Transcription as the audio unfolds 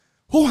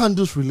Who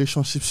handles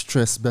relationship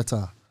stress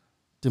better,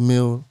 the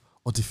male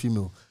or the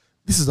female?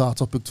 This is our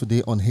topic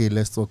today on Hey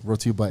Let's Talk, brought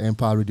to you by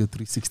Empire Radio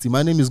 360.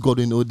 My name is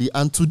Godwin Odi,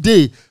 and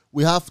today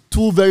we have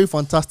two very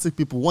fantastic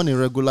people, one a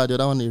regular, the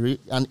other one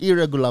an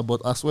irregular,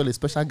 but as well a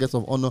special guest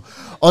of honor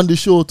on the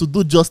show to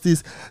do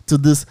justice to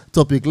this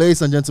topic.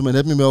 Ladies and gentlemen,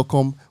 let me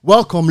welcome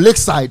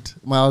Lakeside,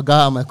 my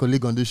Oga and my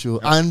colleague on the show,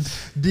 and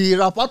the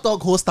Rapper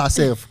Talk host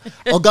herself,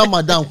 Oga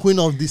Madam, Queen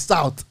of the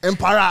South,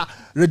 Empire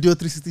Radio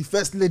 360,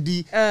 First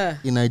Lady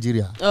in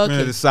Nigeria.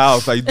 Okay. The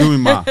South, how you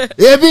doing, ma?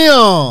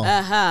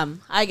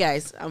 Hi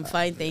guys, I'm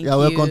fine, thank you. Yeah,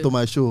 welcome to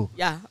my show.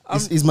 Yeah,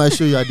 it's my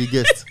show. You are the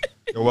guest.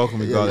 You're welcome,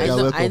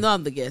 welcome. I know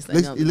I'm the guest.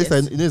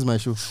 It is my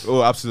show.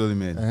 Oh, absolutely,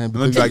 man. I'm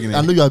not dragging it. I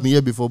know you have been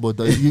here before, but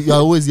you are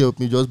always here with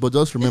me.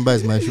 Just remember,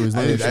 it's my show. It's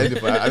not your show.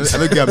 I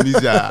don't get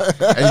amnesia.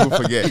 I don't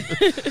forget.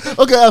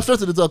 Okay, I'm straight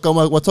to the talk.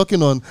 We're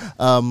talking on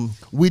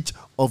which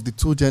of the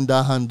two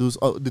gender handles,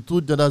 the two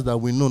genders that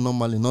we know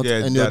normally, not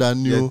any other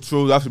new. Yeah,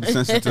 true. You have to be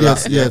sensitive to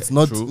that. Yes,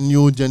 not true.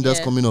 New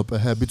genders coming up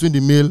between the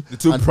male, the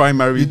two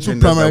primary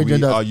genders that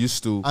we are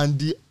used to, and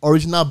the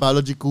original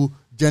biological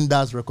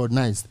genders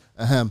recognized.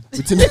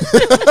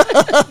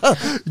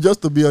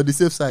 Just to be on the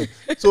safe side.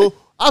 So,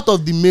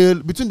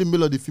 between the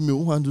male or the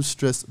female, who handles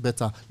stress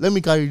better? Let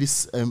me carry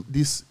this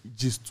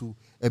gist to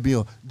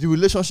Ebio. The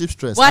relationship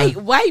stress.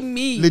 Why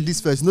me? Ladies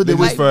first.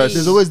 Ladies first.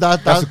 There's always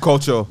that. That's the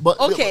culture. But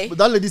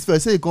that ladies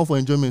first, say you come for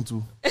enjoyment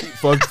too.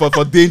 for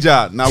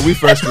danger. Now we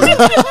first.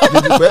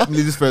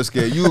 Ladies first.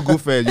 Okay, you go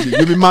first.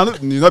 You be man.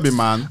 You not be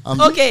man.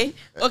 Okay.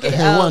 Who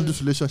handles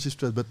relationship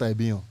stress better,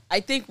 Ebio? I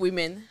think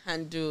women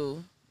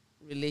handle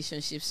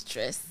relationship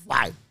stress.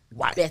 Why?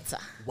 Better.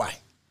 Why?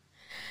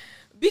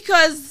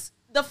 Because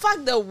the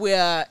fact that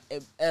we're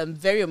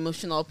very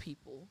emotional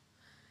people,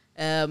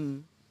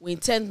 we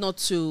intend not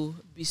to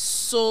be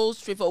so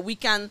straightforward. We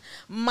can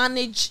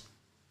manage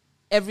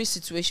every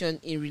situation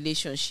in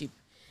relationship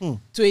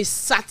to a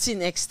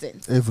certain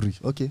extent.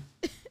 Okay.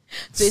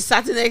 To a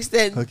certain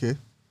extent. Okay.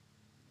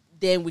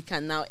 Then we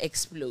can now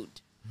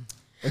explode.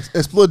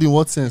 Explode in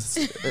what sense?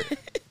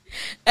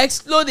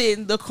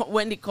 Exploding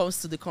when it comes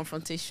to the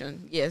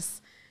confrontation,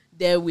 yes.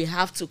 Then we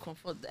have to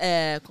confront.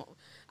 I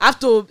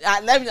don't.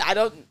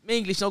 My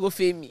English not go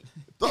fail me.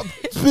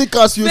 Speak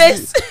as you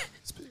face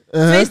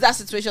that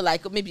situation.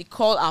 Like maybe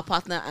call our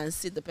partner and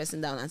sit the person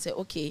down and say,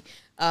 okay,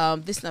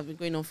 this has been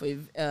going on for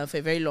a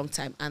very long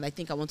time, and I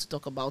think I want to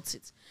talk about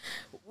it.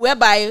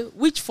 Whereby,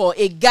 which for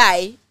a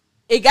guy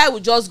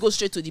would just go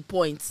straight to the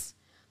point,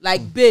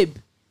 like, babe,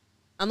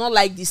 I don't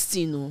like this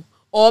thing, no.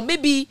 Or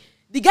maybe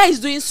the guy is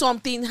doing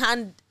something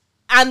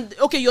and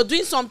okay, you're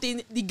doing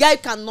something, the guy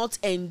cannot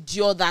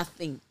endure that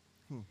thing.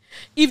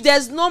 If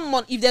there's no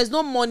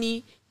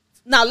money,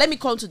 now let me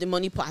come to the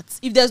money part.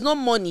 If there's no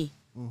money,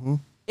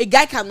 a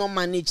guy cannot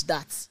manage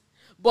that.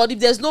 But if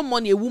there's no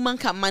money, a woman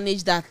can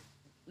manage that.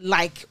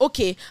 Like,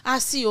 okay,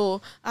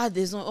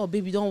 there's no,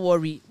 baby, don't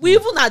worry. We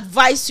even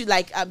advise you,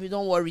 like,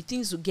 don't worry,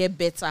 things will get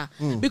better.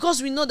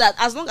 Because we know that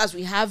as long as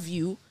we have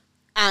you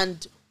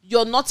and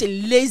you're not a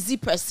lazy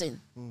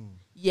person.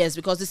 Yes,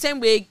 because the same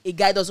way a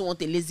guy doesn't want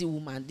a lazy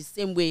woman, the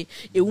same way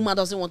a woman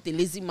doesn't want a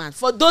lazy man.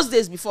 For those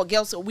days before,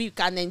 girls, we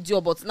can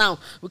endure, but now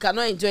we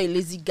cannot enjoy a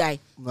lazy guy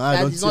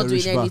that is not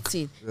doing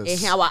anything.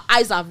 Yes. And our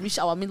eyes have reached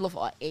our middle of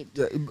our head.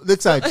 Yeah,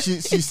 that's right.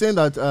 She's saying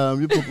that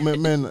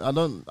men, I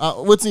don't.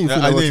 What do you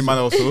feel? I know man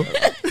also.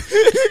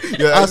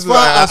 As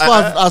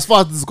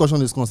far as this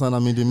discussion is concerned,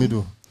 I'm in the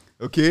middle.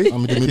 Okay,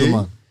 I'm in the middle,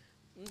 man.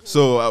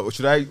 So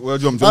should I? Well, I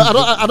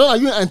don't. Are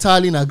you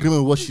entirely in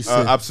agreement with what she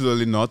said?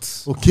 Absolutely not.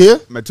 Okay.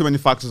 Too many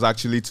factors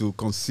actually to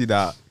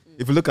consider.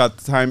 If you look at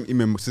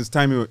since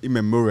time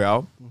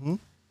immemorial,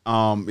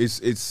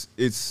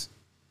 it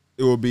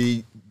will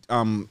be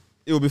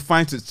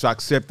fine to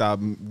accept that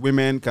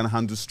women can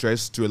handle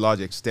stress to a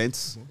large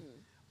extent,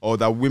 or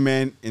that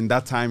women in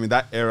that time, in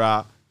that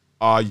era,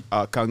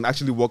 can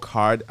actually work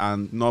hard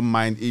and not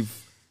mind if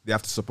they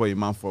have to support a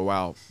man for a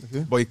while.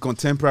 Okay. But in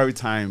contemporary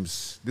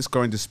times, this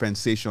current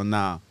dispensation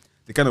now,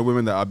 the kind of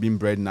women that are being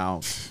bred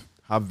now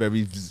have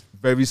very,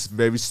 very,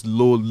 very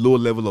low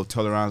level of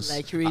tolerance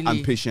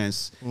and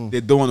patience. They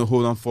don't want to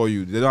hold on for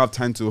you. They don't have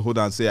time to hold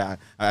on and say,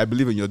 I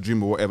believe in your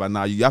dream or whatever.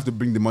 Now, you have to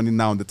bring the money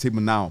now on the table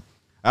now.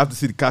 I have to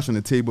see the cash on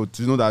the table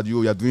to know that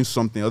you are doing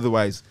something.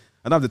 Otherwise,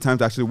 I don't have the time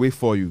to actually wait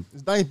for you.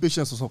 Is that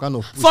impatience or some kind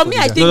of push? For me,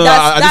 I think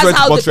that's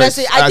how the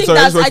person. I think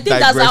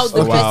that's how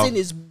the person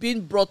is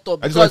being brought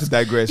up. I just want to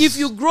digress. If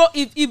you grow,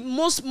 if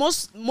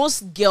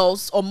most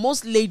girls or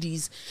most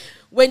ladies,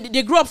 when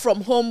they grow up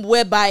from home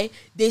whereby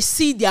they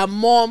see their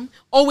mom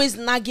always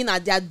nagging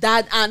at their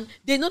dad, and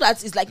they know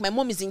that it's like my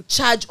mom is in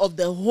charge of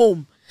the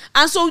home.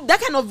 And so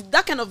that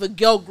kind of a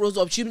girl grows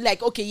up. She'll be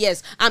like, okay,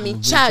 yes, I'm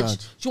in charge.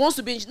 She wants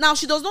to be now.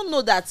 She does not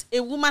know that a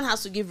woman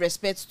has to give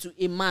respect to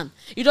a man.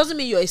 It doesn't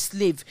mean you're a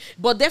slave,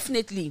 but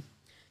definitely,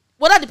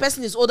 whether the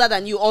person is older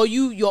than you or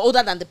you're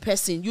older than the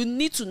person, you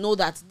need to know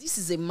that this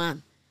is a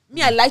man.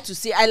 Me, I like to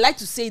say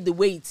it the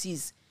way it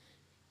is.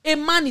 A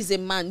man is a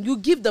man. You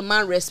give the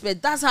man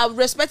respect. That's how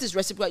respect is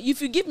reciprocal.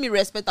 If you give me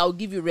respect, I'll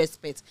give you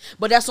respect.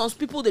 But there are some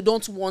people, they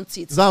don't want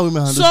it. Is that how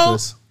women handle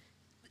stress?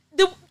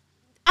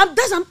 I'm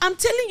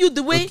telling you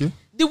the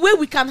way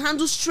we can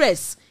handle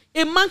stress.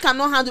 A man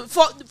cannot handle.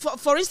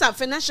 For instance,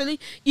 financially,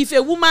 if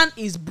a woman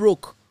is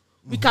broke,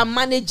 we can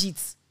manage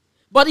it.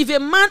 But if a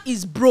man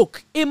is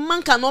broke, a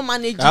man cannot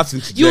manage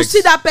it. You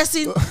see that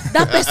person,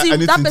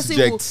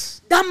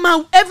 that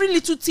man, every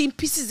little thing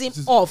pisses him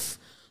off.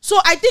 So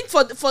I think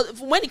for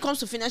when it comes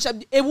to financial,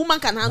 a woman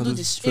can handle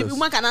this. A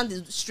woman can handle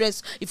the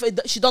stress if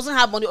she doesn't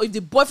have money, or if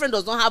the boyfriend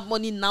does not have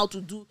money now to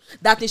do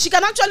that thing. She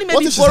can actually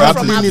maybe borrow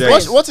from her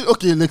friend.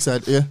 Okay,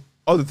 Lakeside, yeah.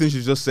 All the things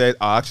you just said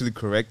are actually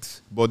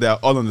correct, but they are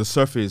all on the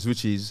surface,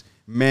 which is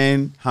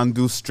men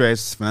handle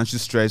stress, financial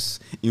stress,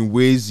 in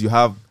ways you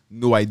have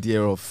no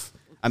idea of.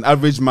 An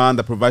average man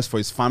that provides for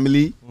his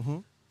family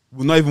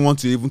would not even want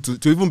to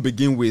even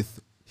begin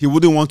with. He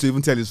wouldn't want to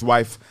even tell his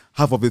wife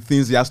half of the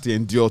things he has to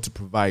endure to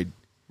provide.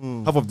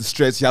 Half of the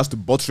stress he has to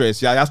buttress,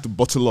 he has to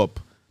bottle up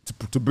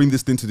to bring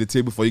this thing to the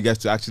table for you guys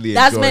to actually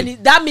enjoy.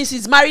 That means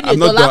he's married a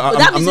dollar.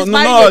 That means he's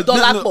married a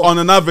dollar. On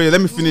an average,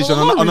 let me finish.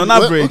 On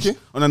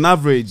an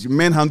average,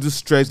 men handle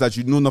stress that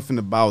you know nothing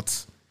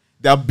about.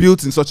 They are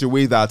built in such a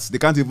way that they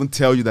can't even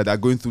tell you that they're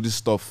going through this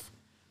stuff.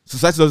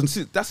 Society doesn't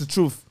see. That's the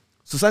truth.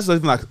 Society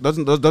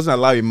doesn't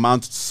allow a man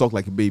to suck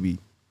like a baby.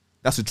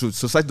 That's the truth.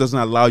 Society doesn't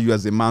allow you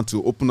as a man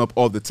to open up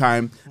all the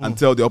time and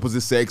tell the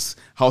opposite sex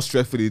how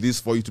stressful it is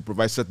for you to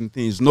provide certain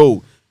things.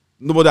 No.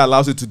 Nobody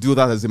allows you to do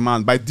that as a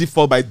man. By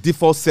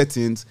default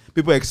settings,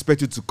 people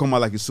expect you to come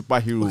out like a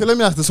superhero. Okay, let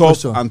me ask this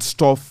question. And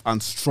tough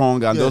and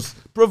strong and just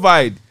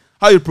provide.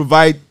 How you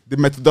provide, the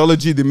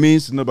methodology, the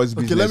means, nobody's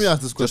business. Okay, let me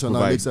ask this question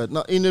now,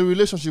 now, in a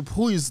relationship,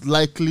 who is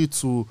likely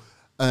to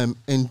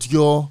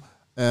endure,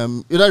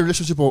 either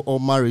relationship or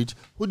marriage,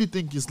 who do you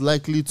think is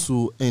likely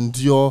to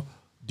endure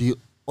the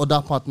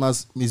other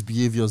partner's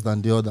misbehaviors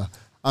than the other?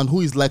 And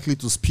who is likely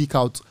to speak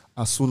out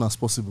as soon as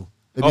possible?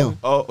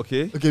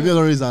 Okay. Okay, we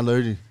don't raise hand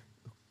already.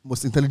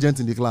 Most intelligent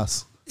in the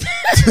class.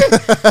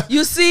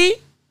 You see,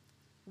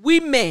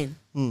 women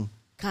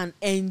can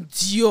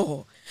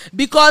endure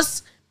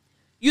because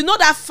you know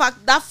that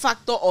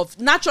factor of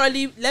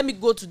naturally. Let me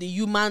go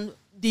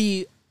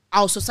to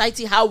our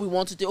society, how we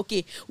want to do.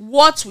 Okay,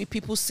 what will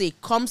people say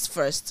comes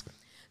first.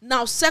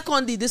 Now,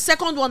 secondly, the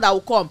second one that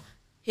will come,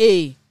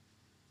 hey,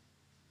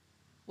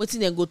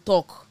 waiting then go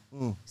talk.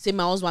 Say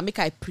my husband, make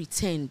I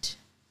pretend.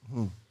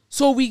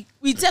 So we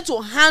tend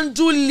to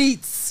handle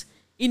it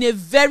in a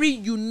very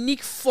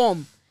unique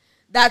form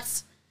that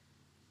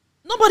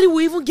nobody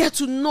will even get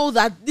to know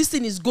that this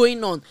thing is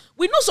going on.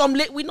 We know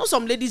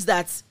some ladies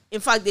that, in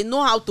fact, they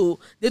know how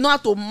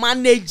to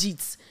manage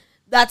it.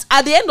 That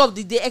at the end of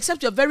the day,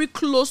 except you're very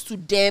close to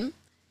them,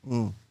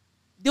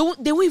 they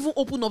won't even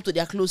open up to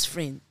their close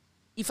friend.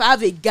 If I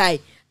have a guy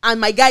and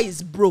my guy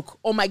is broke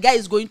or my guy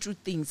is going through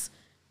things,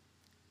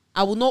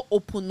 I will not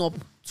open up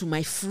to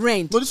my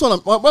friend. But this one,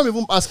 I'm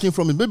even asking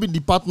from it. Maybe the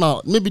partner,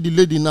 maybe the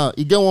lady now,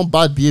 he get one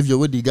bad behavior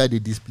where the guy they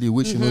display,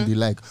 which you know they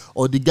like,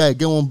 or the guy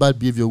get one bad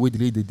behavior where the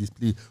lady they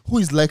display. Who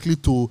is likely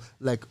to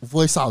like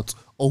voice out,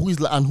 or who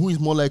is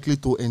more likely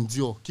to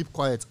endure, keep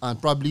quiet,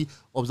 and probably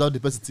observe the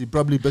person?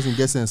 Probably the person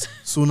gets sense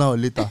sooner or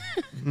later.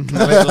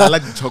 I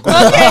like the chocolate.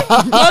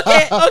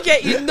 Okay.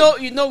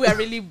 You know we are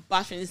really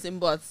bashing this thing,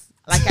 but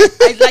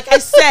like I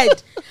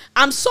said,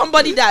 I'm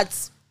somebody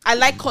that I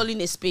like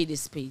calling a spade a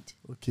spade.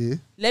 Okay.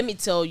 Let me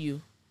tell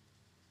you,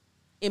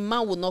 a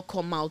man will not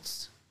come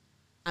out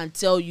and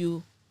tell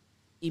you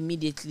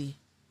immediately.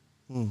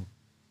 Men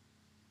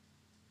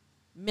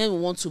will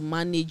want to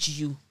manage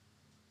you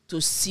to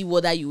see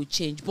whether you will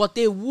change. But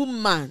a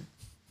woman,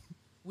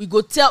 we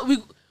go tell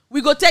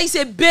you,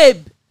 say,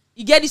 babe,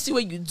 you get this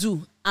way you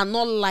do, and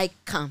not like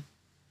calm.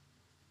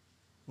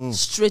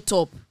 Straight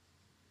up.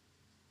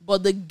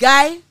 But the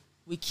guy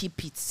will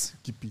keep it.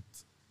 Keep it.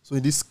 So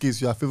in this case,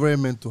 you are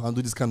favoring men to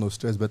handle this kind of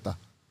stress better.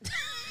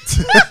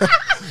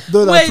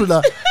 No, that's true.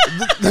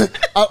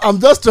 I'm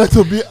just trying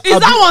to be. Is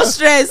that one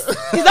stress?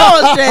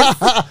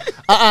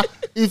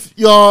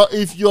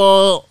 If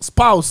your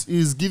spouse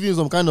is giving you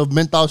some kind of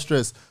mental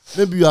stress,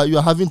 maybe you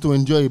are having to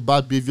enjoy a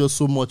bad behavior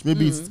so much.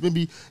 Maybe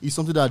it's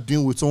something that you're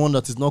doing with someone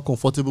that is not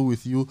comfortable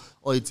with you,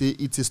 or it's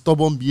a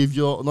stubborn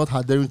behavior, not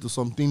adhering to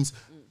some things.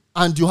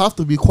 And you have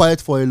to be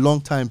quiet for a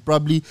long time.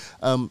 Probably,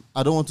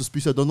 I don't want to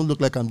speak. I don't look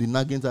like I'm the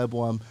nagging type,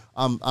 or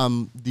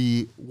I'm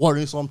the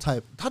worrisome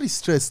type. That is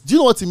stress. Do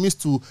you know what it means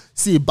to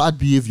see a bad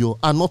behavior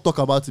and not talk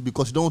about it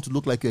because you don't want to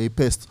look like you're a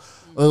pest,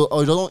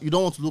 or you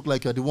don't want to look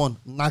like you're the one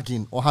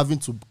nagging or having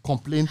to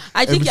complain?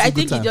 I think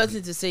you just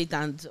need to say it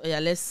and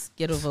let's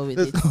get over with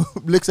it.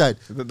 Lakeside.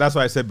 That's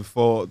why I said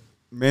before.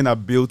 Men are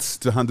built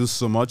to handle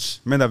so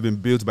much. Men have been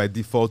built by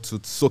default to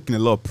soak in a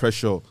lot of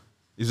pressure.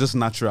 It's just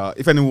natural.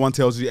 If anyone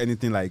tells you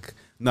anything like,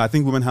 no, I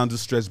think women handle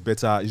stress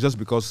better, it's just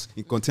because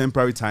in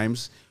contemporary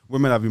times,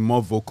 women have been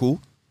more vocal.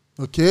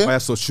 Okay. Via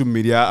social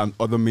media and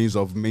other means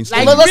of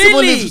mainstream. Like,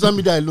 really? Social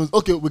media alone.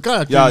 Okay, we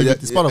can't actually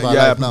it. It's part of our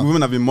life now.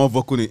 Women have been more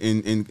vocal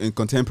in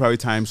contemporary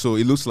times, so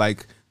it looks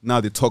like now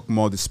they talk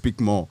more, they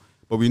speak more.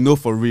 But we know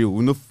for real,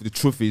 we know the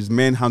truth is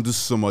men handle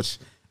so much.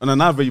 On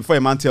an average, before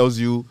a man tells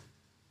you,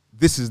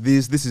 this is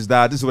this is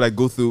that, this is what I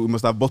go through, we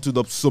must have bottled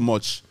up so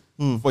much.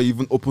 before he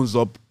even opens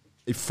up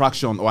a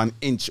fraction or an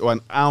inch or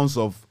an ounce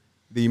of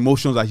the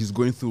emotions that he's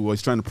going through or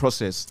he's trying to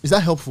process. Is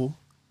that helpful?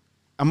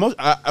 No,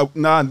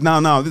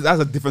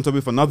 that's a different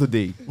topic for another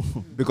day.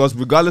 Because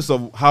regardless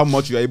of how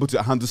much you're able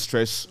to handle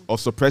stress or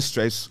suppress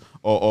stress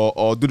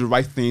or do the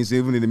right things,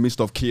 even in the midst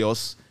of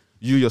chaos,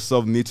 you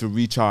yourself need to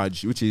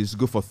recharge, which is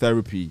good for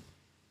therapy.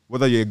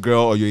 Whether you're a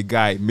girl or you're a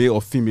guy, male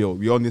or female,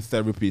 we all need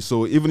therapy.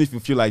 So even if you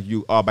feel like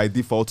you are by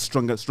default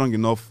strong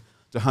enough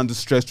to handle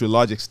stress to a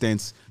large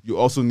extent, you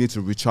also need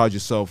to recharge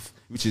yourself,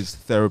 which is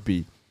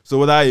therapy. So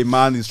whether a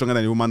man is stronger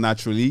than a woman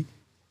naturally,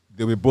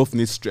 they will both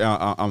need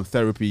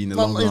therapy in the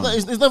long run.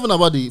 It's not even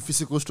about the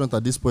physical strength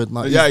at this point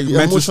now. Yeah, It's the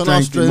mental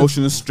strength,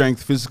 emotional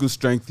strength, physical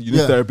strength. You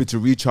need therapy to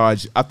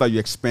recharge after you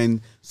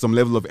expend some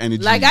level of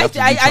energy. Like I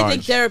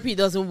think therapy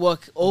doesn't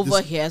work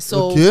over here.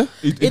 So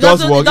it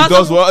does work. It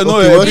does work. No,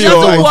 it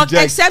doesn't work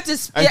except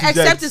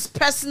it's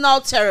personal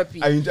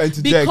therapy. I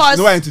interject.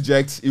 I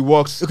interject. It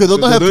works. Okay,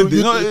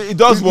 it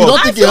does work. You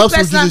don't think it helps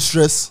with reduce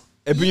stress?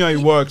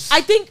 It works.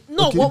 I think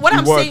no.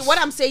 Okay. What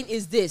I'm saying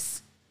is this.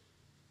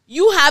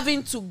 You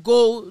having to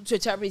go to a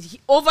therapist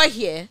over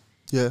here,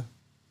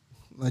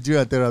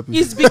 Nigeria therapy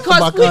is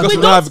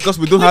because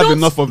we don't have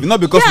enough of it. Not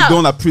because we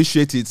don't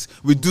appreciate it.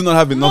 We do not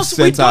have enough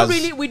centers.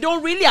 We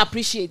don't really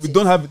appreciate it. We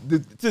don't have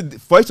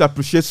for you to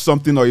appreciate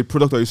something or a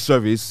product or a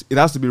service. It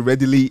has to be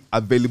readily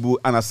available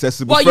and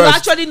accessible. But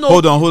first. You actually know.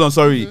 Hold on.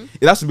 Sorry,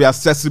 it has to be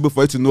accessible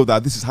for you to know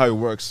that this is how it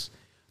works.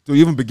 To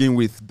even begin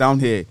with, down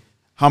here,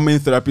 how many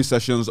therapy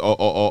sessions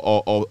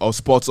or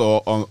sports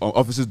or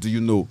offices do you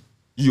know?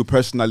 You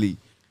personally.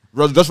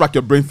 Just rack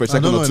your brain for a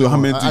second or two. How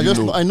many do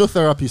you know? I know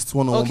therapists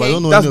one-on-one, but I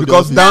don't know. That's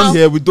because down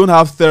here we don't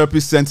have therapy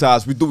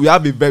centers. We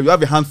have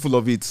a handful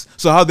of it.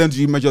 So how then do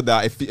you measure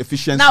their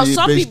efficiency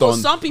based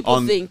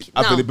on think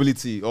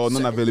availability or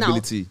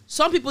non-availability?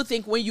 Some people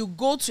think when you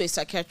go to a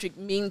psychiatric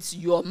means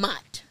you're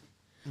mad.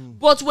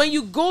 But when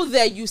you go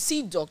there, you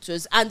see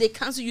doctors and they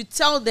cancel. You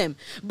tell them.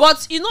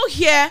 But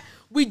here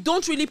we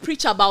don't really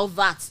preach about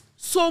that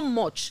so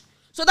much.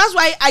 So that's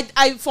why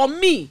I for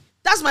me,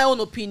 that's my own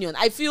opinion.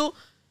 I feel.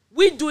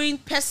 We doing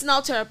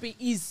personal therapy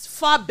is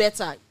far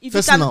better. If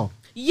personal?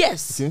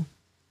 Yes. Okay.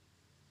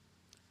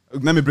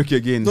 Let me break you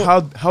again. No.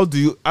 How do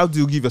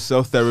you give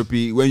yourself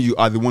therapy when you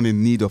are the one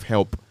in need of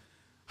help?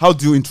 How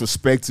do you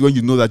introspect when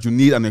you know that you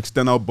need an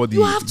external body?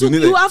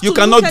 You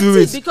cannot do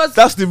it because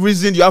that's the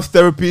reason you have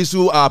therapists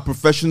who are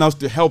professionals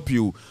to help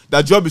you.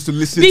 Their job is to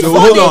listen to you.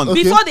 Hold on.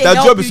 Before they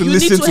help you, you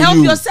need to help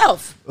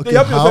yourself. They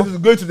help yourself is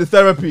going to the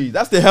therapy.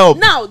 That's the help.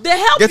 Now they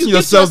help getting you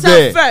yourself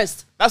there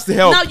first. That's the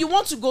help. Now you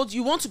want to go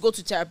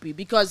to therapy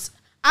because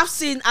I've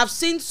seen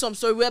some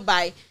story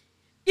whereby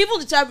even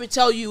the therapist will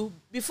tell you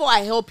before I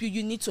help you,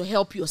 you need to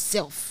help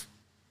yourself.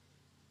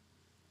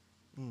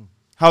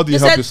 How do you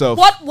help yourself?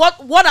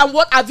 What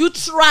have you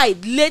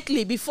tried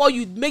lately before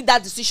you make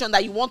that decision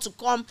that you want to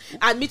come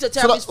and meet a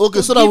therapist?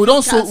 So that we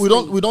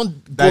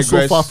don't go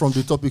so far from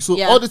the topic.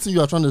 So all the things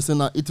you are trying to say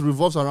now, it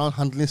revolves around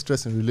handling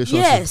stress in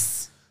relationships.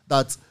 Yes.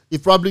 That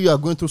if probably you are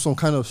going through some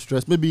kind of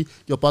stress, maybe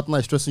your partner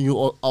is stressing you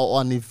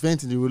or an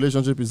event in the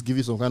relationship is giving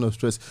you some kind of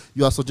stress,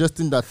 you are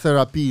suggesting that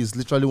therapy is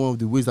literally one of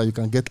the ways that you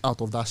can get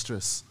out of that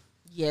stress.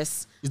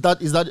 Yes. Is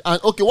that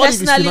and okay, what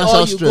if it's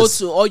financial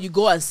stress? Or you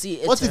go and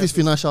see what if it's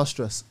financial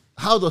stress?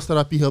 How does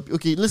therapy help you?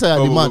 Okay, listen,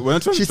 the man.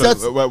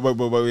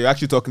 We're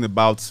actually talking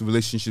about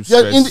relationship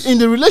stress. In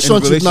the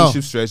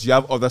relationship stress, you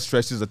have other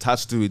stresses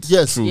attached to it.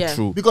 Yes,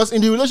 true. Because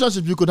in the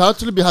relationship, you could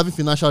actually be having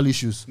financial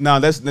issues. Now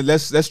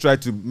let's try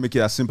to make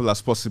it as simple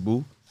as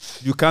possible.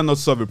 You cannot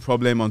solve a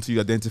problem until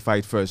you identify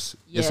it first.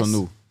 Yes or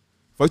no?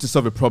 For you to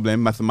solve a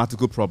problem,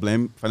 mathematical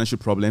problem, financial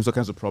problems, all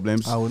kinds of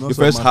problems, you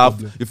first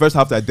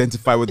have to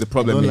identify what the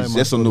problem is.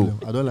 Yes or no?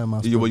 I don't like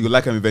math. You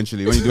like them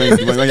eventually. When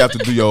you have to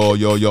do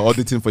your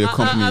auditing for your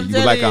company, you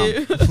will like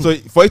them. So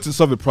for you to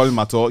solve a problem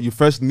at all, you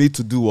first need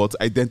to do what?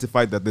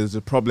 Identify that there's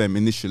a problem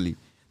initially.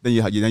 Then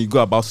you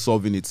go about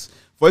solving it.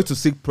 For you to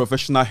seek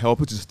professional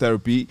help, which is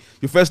therapy,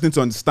 you first need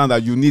to understand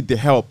that you need the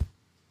help.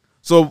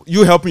 So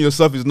you helping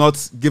yourself is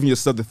not giving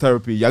yourself the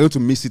therapy. You're going to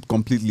miss it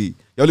completely.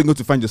 You're only going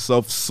to find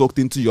yourself soaked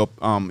into your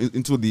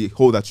into the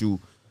hole that you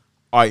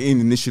are in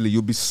initially.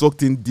 You'll be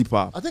soaked in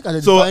deeper. I think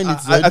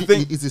I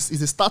think it's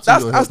a start.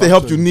 That's the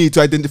help you need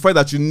to identify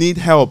that you need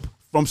help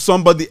from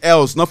somebody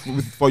else, not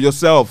for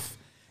yourself.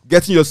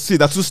 Getting your seat,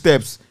 there are 2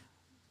 steps.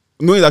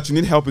 Knowing that you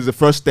need help is the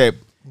first step.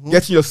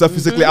 Getting yourself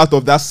physically out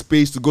of that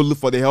space to go look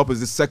for the help is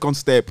the second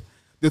step.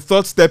 The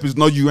third step is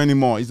not you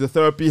anymore. It's the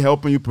therapy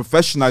helping you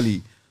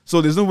professionally. So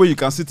there's no way you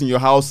can sit in your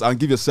house and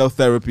give yourself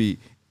therapy.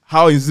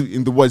 How is it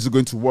in the world is it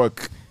going to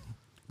work?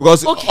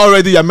 Because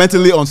already you're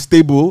mentally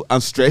unstable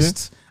and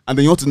stressed, and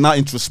then you want to now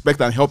introspect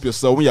and help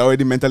yourself when you're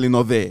already mentally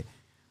not there.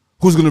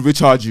 Who's going to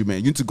recharge you, man?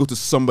 You need to go to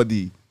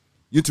somebody.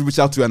 You need to reach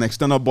out to an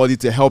external body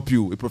to help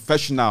you, a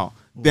professional.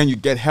 Then you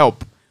get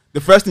help.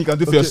 The first thing you can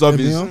do for yourself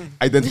is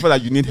identify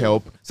that you need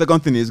help.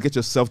 Second thing is get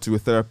yourself to a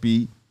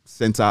therapy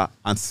center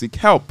and seek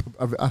help.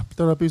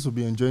 Therapists will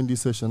be enjoying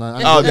this session. They're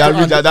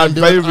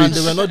very rich. And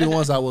they were not the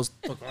ones I was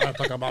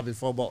talking about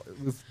before, but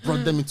we've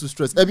brought them into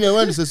stress. Ebien, I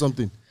want to say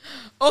something.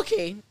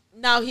 Okay,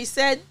 Now he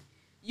said,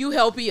 you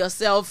helping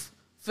yourself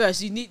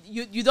first.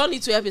 You don't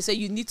need to help yourself.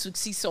 You need to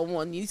see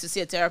someone. You need to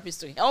see a therapist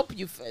to help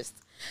you first.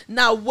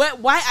 Now,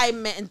 why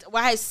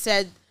I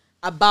said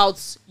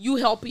about you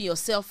helping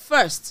yourself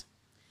first.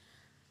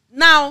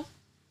 Now,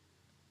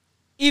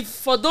 if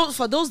for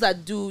those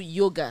that do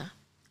yoga,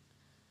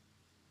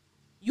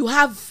 you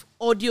have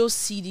audio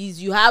CDs,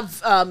 you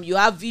have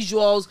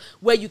visuals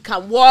where you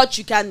can watch,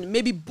 you can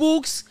maybe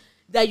books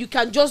that you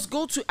can just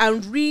go to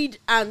and read,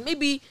 and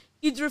maybe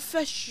it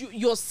refreshes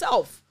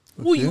yourself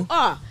who you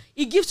are.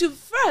 It gives you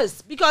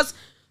first, because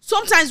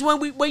sometimes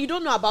when you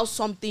don't know about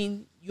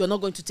something, you're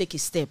not going to take a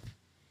step.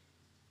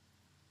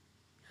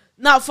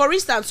 Now, for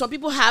instance, some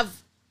people have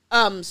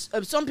once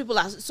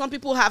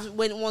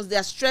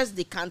they're stressed,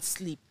 they can't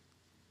sleep.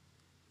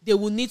 They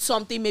will need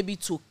something maybe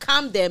to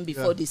calm them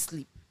before they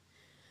sleep.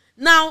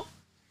 Now,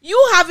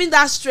 you having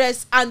that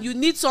stress and you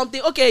need something,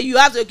 you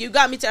got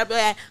to meet therapy.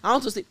 I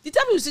want to sleep. The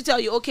therapist will still tell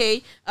you,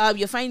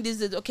 you're finding this,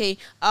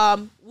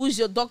 who's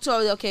your doctor?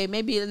 Okay,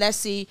 maybe let's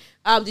see.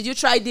 Did you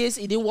try this?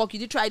 It didn't work. You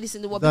did try this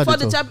in the work. Before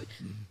the therapy.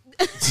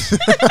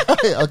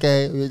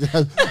 Okay,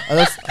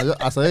 I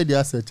already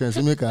asked a chance.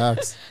 You make a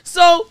ask.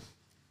 So,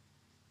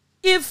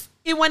 if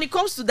when it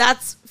comes to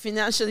that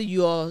financially,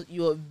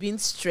 you're being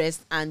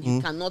stressed and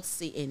you cannot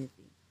say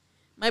anything,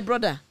 my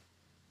brother.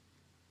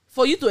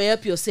 For you to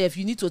help yourself,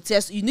 you need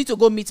to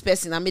go meet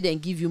person and make them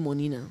give you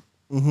money now.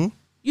 Mm-hmm.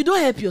 You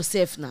don't help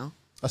yourself now.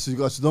 As you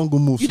don't go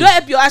move. You don't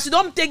help as you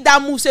don't take that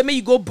move, say, may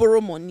you go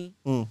borrow money.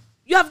 You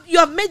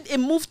have made a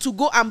move to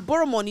go and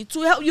borrow money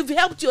to help. You've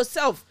helped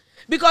yourself.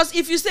 Because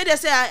if you say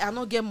I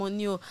don't get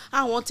money,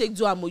 I won't take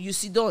do you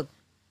sit down.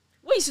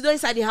 When you sit down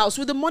inside the house,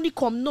 will the money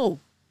come? No.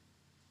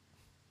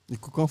 It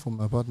could come from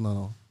my partner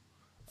now.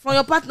 From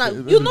your partner.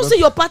 You know say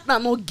your partner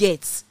not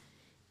gets.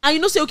 And you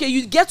know, say,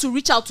 you get to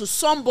reach out to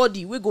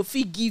somebody we go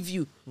fee give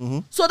you. Mm-hmm.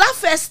 So that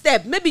first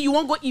step, maybe you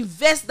won't go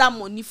invest that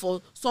money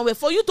for somewhere.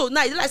 For you to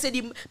now, like I said,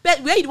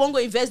 where you won't go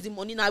invest the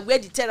money now, where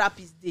the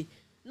therapist is.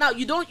 Now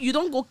you don't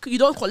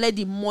collect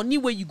the money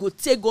where you go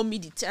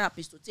meet the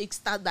therapist to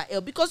start that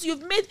help, because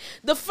you've made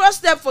the first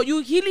step for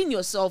you healing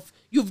yourself.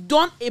 You've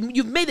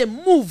made a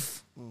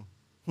move.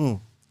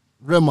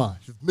 Rema,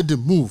 you've made a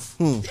move.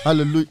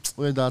 Hallelujah.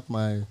 Where that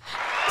my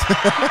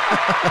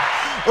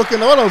okay,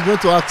 now what I was going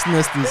to ask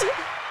next is,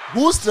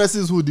 who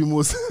stresses who the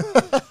most?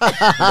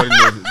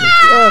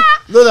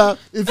 No,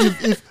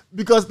 if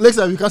because next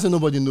time you can't say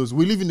nobody knows.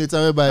 We live in a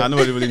time whereby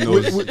nobody really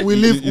knows.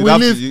 You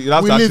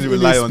have to actually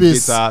rely on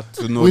data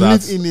to know that. We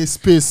live in a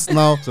space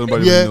now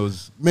where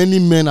many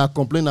men are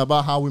complaining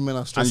about how women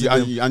are stressing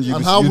them,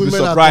 and how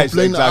women are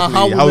complaining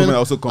how women are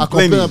also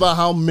complaining about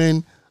how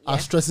men are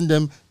stressing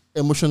them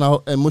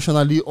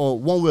emotionally, or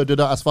one way or the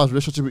other as far as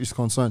relationship is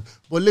concerned.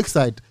 But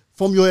Lakeside,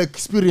 from your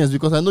experience,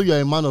 because I know you're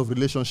a man of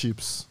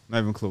relationships. Not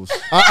even close.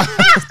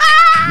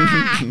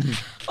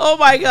 Oh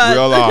my God. We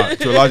all are.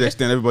 To a large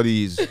extent,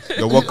 everybody is.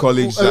 Your work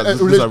colleagues,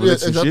 those are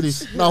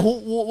relationships. Exactly. Now,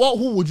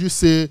 who would you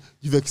say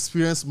you've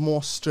experienced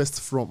more stress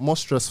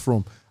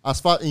from? As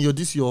far in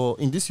this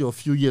your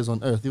few years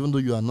on earth, even though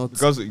you are not.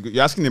 Because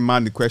you're asking a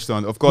man the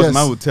question. Of course, a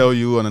man will tell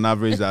you on an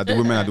average that the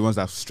women are the ones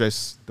that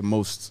stress the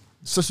most.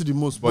 Especially the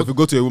most. But if you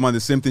go to a woman,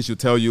 the same thing she'll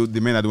tell you. The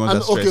men are the ones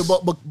that stress.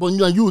 Okay, but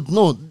you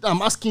no. I'm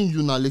asking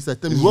you now, Lisa.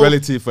 Tell me. It's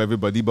relative for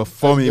everybody, but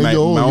for me, my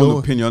own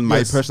opinion,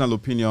 my personal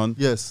opinion,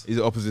 is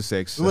the opposite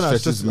sex. It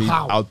stresses me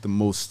out the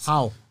most.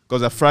 How?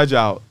 Because they're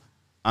fragile,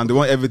 and they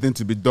want everything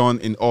to be done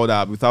in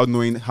order without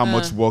knowing how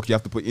much work you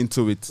have to put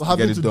into it to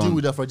get it done. Deal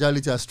with their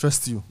fragility has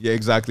stressed you. Yeah,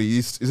 exactly.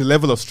 It's a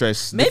level of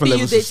stress. Maybe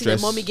you dating a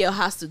mommy girl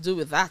has to do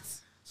with that.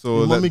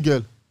 So mommy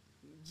girl.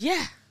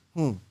 Yeah.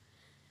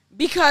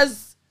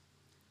 Because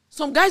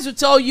some guys will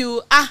tell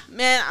you,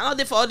 man, I'm not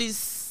there for all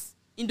these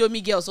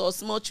Indomie girls or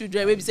small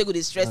children. Maybe say,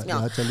 they stress me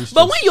out.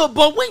 But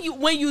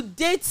when you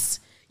date,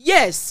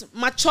 yes,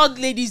 matured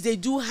ladies, they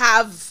do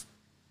have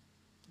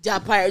they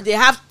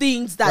have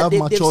things that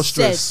they've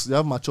stress. They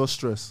have mature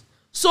stress.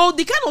 So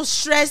the kind of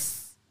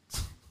stress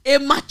a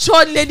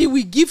matured lady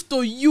will give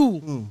to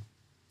you,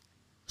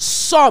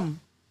 some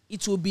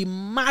it will be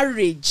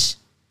marriage.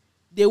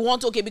 They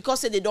want,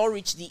 because they don't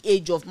reach the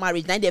age of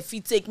marriage. Now they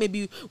feel take,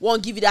 maybe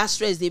won't give you that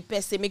stress. They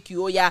say, make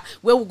you,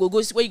 where you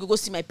go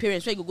see my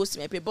parents, where you go see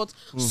my parents.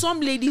 But some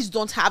ladies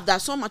don't have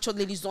that. Some mature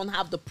ladies don't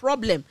have the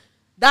problem.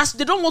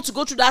 They don't want to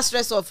go through that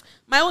stress of,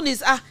 my own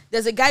is,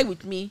 there's a guy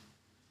with me.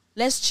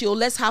 Let's chill,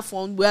 let's have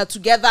fun. We're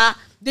together.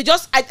 They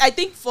just, I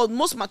think for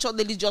most mature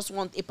ladies just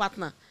want a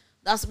partner.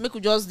 That's make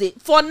we just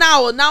date. For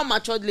now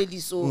matured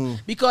ladies, so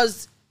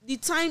because the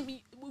time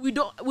we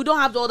don't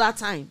have all that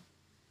time.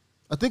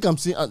 I think I'm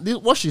seeing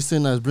what she's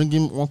saying is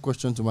bringing one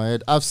question to my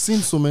head. I've seen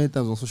so many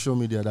times on social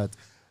media that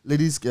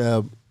ladies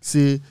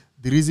say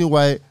the reason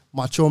why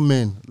mature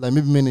men, like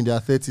maybe men in their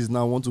 30s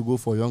now, want to go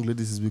for young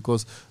ladies is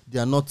because they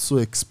are not so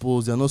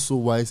exposed, they are not so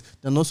wise,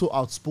 they are not so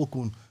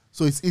outspoken.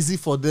 So it's easy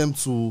for them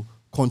to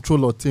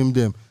control or tame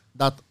them.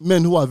 That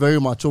men who are very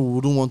mature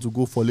wouldn't want to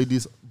go for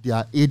ladies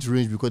their age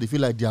range because they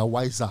feel like they are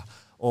wiser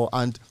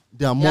and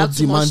they are more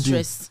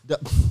demanding. Stress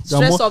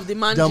of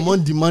demanding. They are more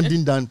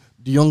demanding than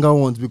the younger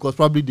ones because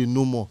probably they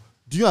know more.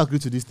 Do you agree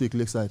to this take,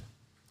 Lakeside?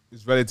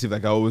 It's relative,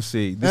 like I always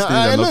say. These things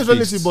I are know not it's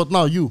relative, fixed. but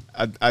now you.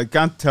 I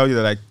can't tell you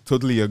that I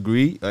totally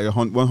agree, like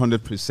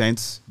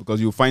 100%,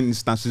 because you'll find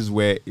instances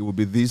where it will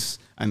be this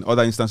and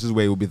other instances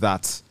where it will be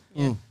that.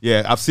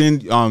 Yeah, I've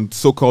seen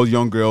so-called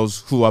young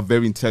girls who are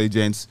very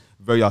intelligent,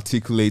 very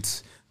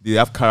articulate, they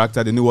have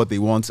character, they know what they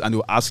want, and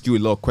they'll ask you a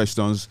lot of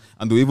questions,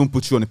 and they'll even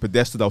put you on a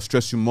pedestal that will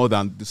stress you more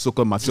than the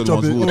so-called mature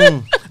ones would.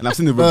 And I've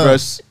seen the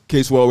reverse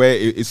case where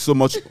it's so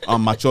much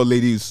mature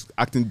lady is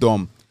acting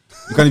dumb.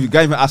 You can't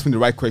even ask me the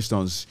right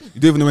questions.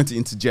 You don't even know when to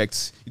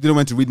interject. You don't know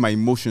when to read my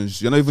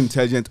emotions. You're not even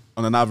intelligent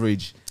on an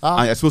average.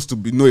 And you're supposed to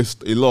know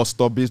a lot of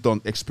stuff based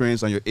on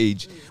experience and your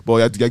age.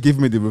 But you're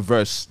giving me the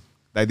reverse,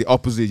 like the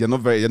opposite. You're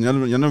not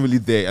really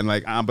there. And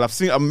like,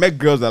 but I've met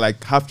girls that are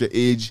like half your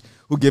age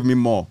who give me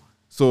more.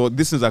 So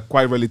these things are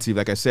quite relative.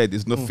 Like I said,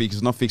 it's not fixed.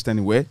 It's not fixed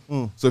anywhere.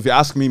 So if you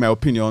ask me my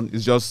opinion,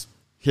 it's just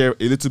here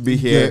a little bit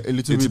here, a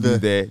little bit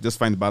there. Just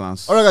find the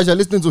balance. All right, guys, you're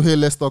listening to Hey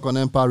Let's Talk on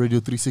Empire Radio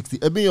 360.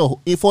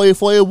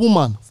 For a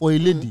woman, for a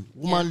lady,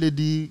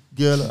 lady,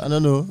 girl, I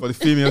don't know. For the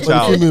female For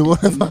child. the female,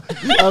 whatever.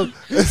 For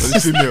the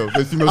female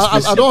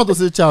species. I don't want to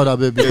say child, I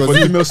bet, because for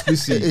the female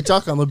species. a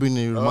child cannot be in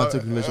a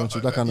romantic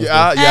relationship. That kind of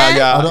Yeah,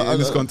 stuff. in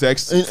this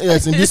context.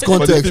 Yes, in this For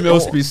context. the female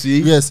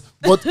species. Yes,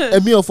 but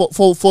Emil,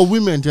 for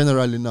women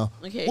generally now,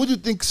 Okay. what do you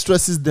think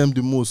stresses them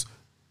the most?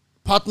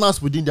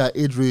 Partners within their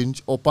age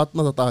range or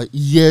partners that are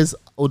years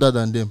older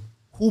than them?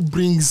 Who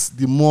brings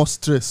the more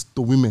stress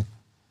to women?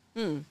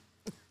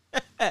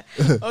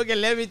 Okay,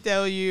 let me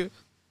tell you.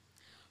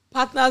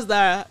 Partners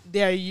that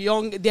they're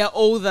young, they're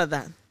older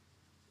than.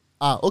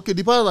 Okay,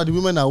 the partners that the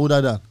women are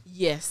older than.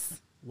 Yes.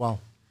 Wow.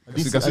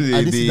 You can see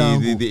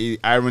the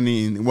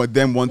irony in what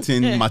them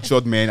wanting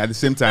matured men at the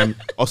same time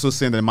also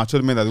saying that the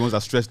matured men are the ones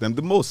that stress them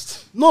the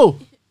most. No,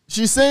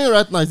 she's saying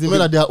right now it's the men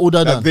that they are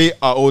older That than. they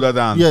are older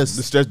than. Yes.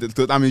 The stress.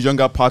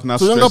 Younger partners.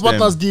 So younger stress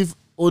partners them. give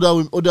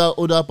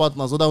older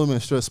partners, older women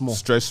stress more.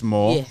 Stress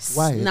more. Yes.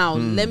 Why? Now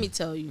let me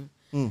tell you.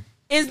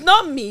 It's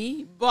not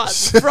me, but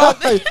from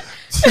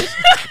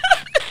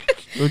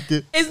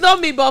Okay. it's not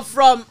me, but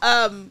from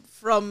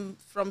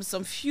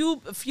some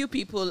few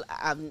people.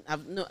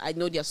 I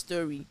know their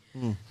story.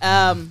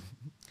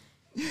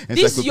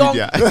 These young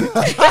Encyclopedia.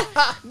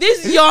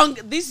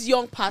 these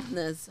young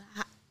partners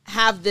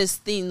have this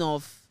thing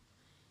of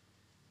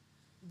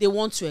they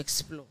want to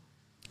explore.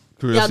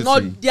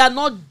 Curiosity. They are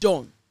not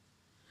done,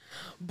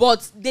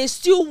 but they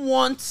still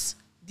want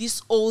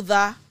this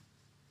older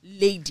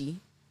lady.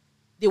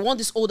 They want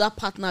this older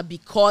partner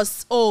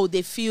because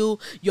they feel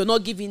you're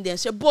not giving them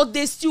shit, but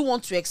they still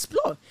want to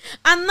explore.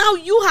 And now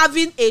you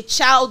having a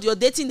child, you're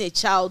dating a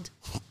child.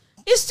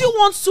 He still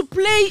wants to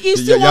play. He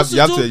still wants to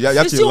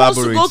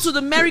go to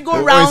the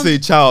merry-go-round. When you say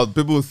child,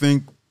 people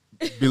think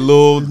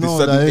below the No,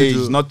 certain that age,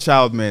 age, not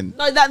child, man.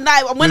 No,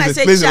 when I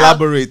say Please child,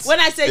 elaborate. when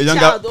I say a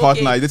younger child,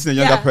 partner, okay, this is a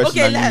younger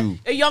person than you.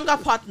 A younger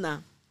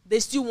partner, they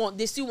still want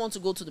to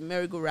go to the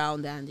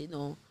merry-go-round,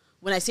 and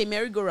when I say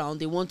merry-go-round,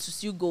 they want to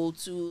still go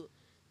to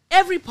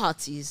every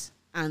parties,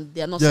 and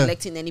they're not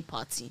selecting any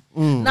party.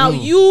 Now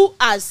you,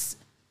 as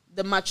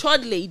the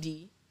matured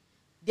lady,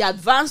 the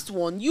advanced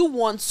one, you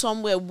want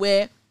somewhere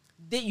where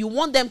you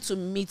want them to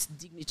meet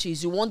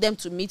dignitaries, you want them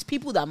to meet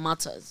people that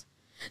matters.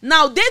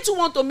 Now they too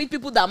want to meet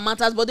people that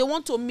matters, but they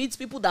want to meet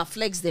people that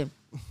flex them.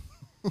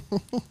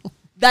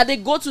 That they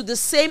go to the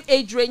same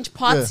age range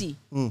party.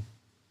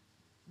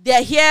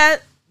 They're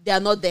here, they're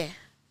not there.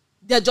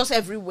 They're just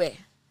everywhere.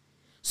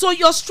 So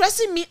you're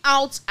stressing me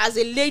out as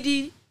a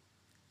lady.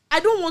 I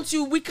don't want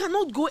you. We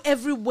cannot go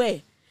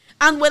everywhere.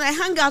 And when I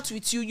hang out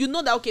with you, you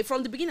know that, okay,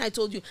 from the beginning I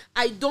told you,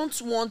 I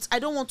don't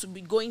want to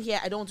be going here.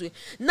 I don't want to.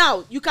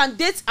 Now, you can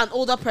date an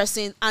older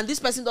person and this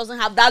person doesn't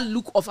have that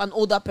look of an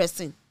older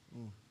person.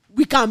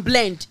 We can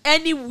blend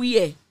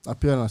anywhere.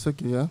 Appearance,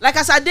 okay, yeah. Like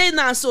as I date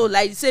now, so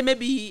like say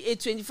maybe a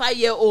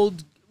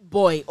 25-year-old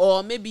boy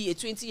or maybe a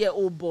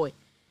 20-year-old boy.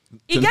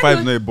 25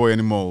 is not a boy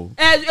anymore.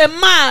 A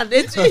man.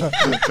 Okay, a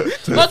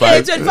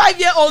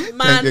 25-year-old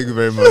man. Thank you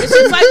very much. A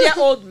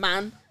 25-year-old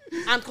man.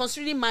 And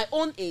considering my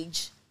own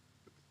age,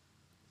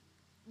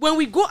 when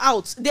we go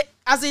out,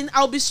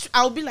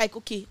 I'll be like,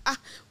 okay,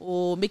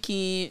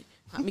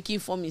 making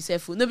for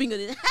myself. No being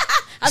gonna.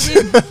 As in,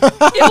 even,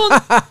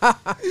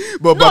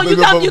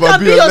 you can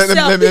be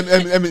yourself.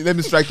 Let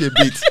me strike you a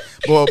bit.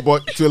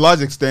 but to a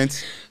large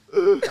extent,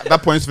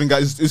 that point finger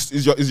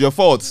is your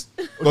fault.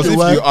 Because if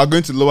you are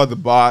going to lower the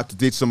bar to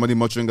date somebody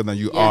much younger than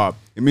you are,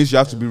 it means you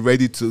have to be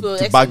ready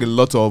to bag a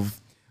lot of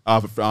how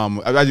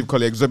do you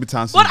call it,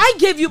 exorbitance. But I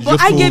gave you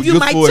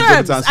my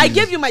terms. I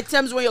gave you my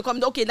terms when you're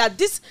coming. Okay, that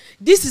this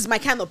is my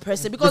kind of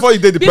person. Because before you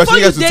date the person,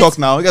 you guys to talk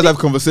now. You guys have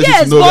conversations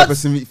to know if that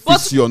person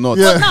fits you or not.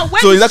 But now,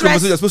 so in that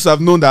conversation, you're supposed to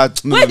have known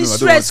that. When the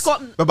stress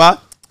comes,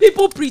 Baba,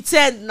 people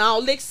pretend now.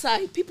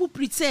 Lakeside, people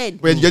pretend.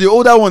 When you're the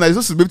older one, you're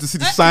supposed to be able to see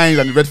the signs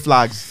and the red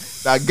flags.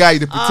 That guy,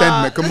 they pretend,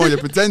 man. Come on, you're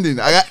pretending.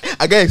 I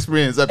got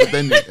experience at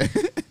pretending.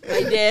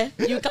 Right there,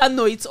 you can't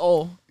know it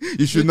all.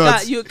 You should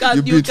not. You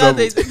can't You can't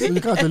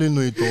really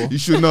know it all. You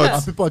should not.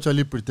 And people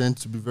actually pretend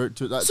to be very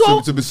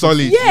to be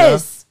solid.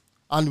 Yes.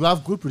 And we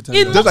have good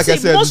pretenders. In Just like I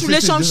said, most just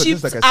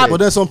relationships like I are said. But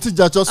there's something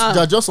that just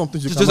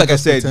something you Just cannot like I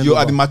said, pretend you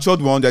are the about.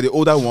 matured one, they're the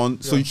older one,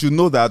 so you should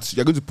know that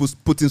you're going to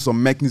put in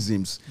some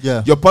mechanisms.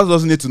 Yeah. Your partner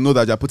doesn't need to know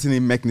that you're putting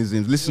in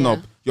mechanisms. Listen Yeah. up.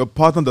 Your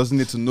partner doesn't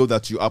need to know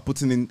that you are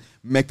putting in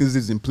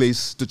mechanisms in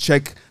place to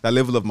check the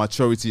level of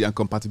maturity and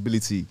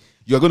compatibility.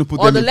 You're going to put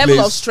Or them the in level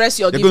place. of stress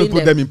you're going to giving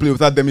put them in place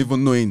without them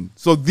even knowing.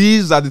 So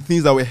these are the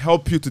things that will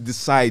help you to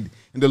decide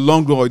in the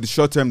long run or in the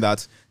short term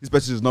that this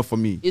person is not for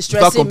me. It's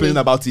Without stressing complaining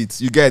me. about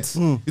it. You get.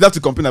 You don't have to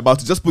complain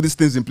about it. Just put these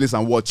things in place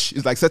and watch.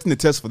 It's like setting a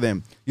test for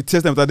them. You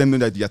test them without them knowing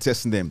that you're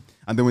testing them.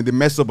 And then when they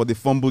mess up or they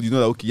fumble, you know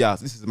that, okay, yeah,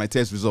 this is my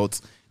test result.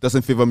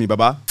 Doesn't favor me,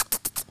 baba.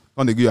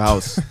 On the your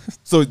house.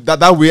 So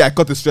that way I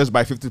cut the stress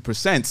by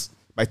 50%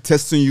 by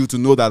testing you to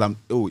know that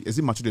is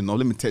it mature enough?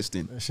 Let me test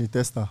in. She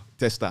tester.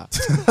 Tester.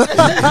 This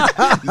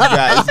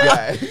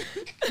guy.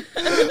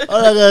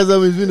 All right, guys.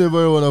 It's been a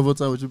very wonderful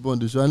time with you on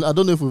the show. And I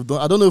don't know if we've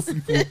done. I don't know if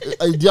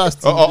people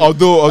just.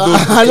 Although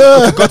I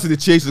know. to cut to the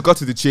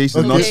chase,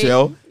 in a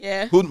nutshell,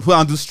 Yeah. who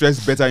handles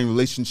stress better in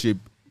relationship?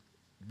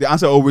 The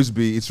answer will always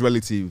be it's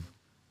relative.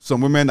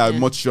 Some women are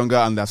much younger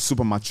and they're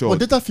super mature.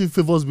 But data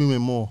favors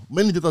women more.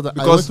 Many data that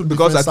I went to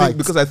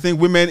because I think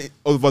women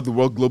all over the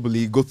world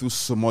globally go through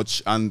so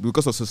much, and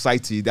because of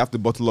society, they have to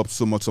bottle up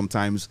so much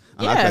sometimes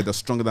and act Yeah. like they're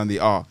stronger than they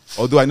are.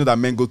 Although I know that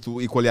men go through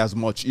equally as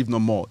much, if not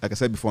more. Like I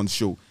said before on the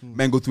show,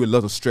 men go through a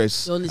lot of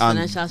stress. Only and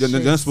financial you're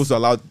not stress. supposed to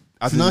allow.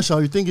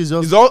 financial. You think it's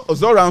just.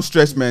 It's all around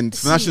stress, man.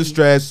 Financial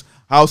stress,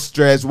 house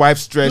stress, wife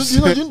stress.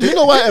 Do you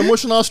know why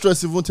emotional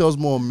stress even tells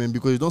more on men?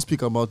 Because you don't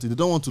speak about it. They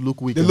don't want to look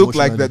weak. They look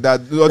like emotionally. that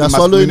all They're the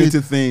swallowing masculinity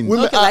it. thing.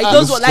 Women Okay, like are-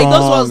 those Strong,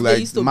 ones they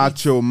used to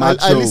macho.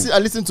 I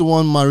listened to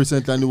one man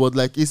recently, and it was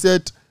like he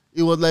said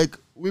it was like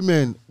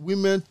women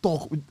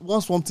talk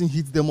once something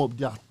hits them up,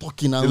 they are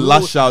talking and They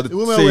lash out, The they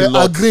women say were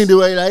lots. agreeing. They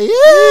were like,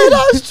 "Yeah,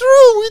 that's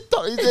true." We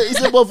talk. He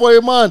said, but for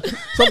a man,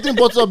 something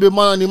bothers up a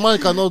man, and the man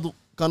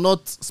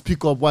cannot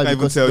speak up. Why? Can't even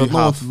Because he tell does you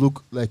not want half. to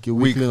look like a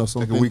Weak, weakling or like a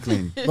something.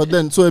 weakling. But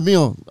then, so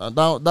Emion,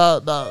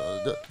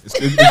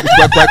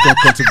 It's quite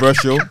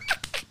controversial,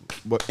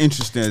 but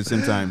interesting at the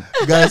same time.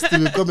 guys, till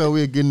we come your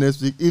way again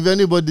next week. If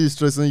anybody is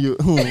stressing you,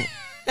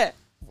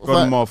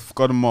 Cut them off.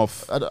 cutting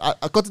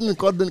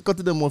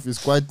them off is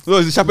quite. So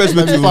it's the sharpest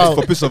way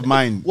for peace of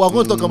mind. We are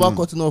going to talk about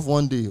cutting off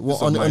one day. Peace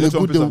of On mind. a Just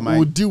one good peace day, of we will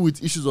mind. deal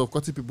with issues of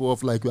cutting people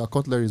off like we are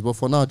cutleries. But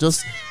for now,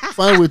 just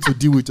find a way to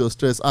deal with your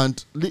stress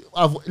and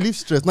leave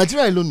stress.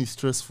 Nigeria alone is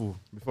stressful.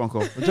 Before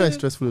Uncle. Nigeria is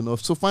stressful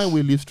enough. So find a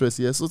way to leave stress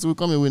here. So we'll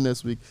come away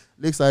next week.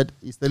 Lakeside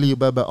is telling you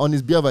bye-bye. On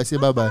his behalf, I say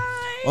bye-bye.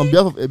 On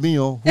behalf of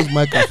Ebinyo, whose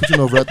mic I'm switching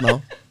off right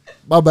now,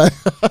 bye-bye.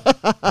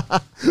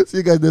 See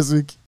you guys next week.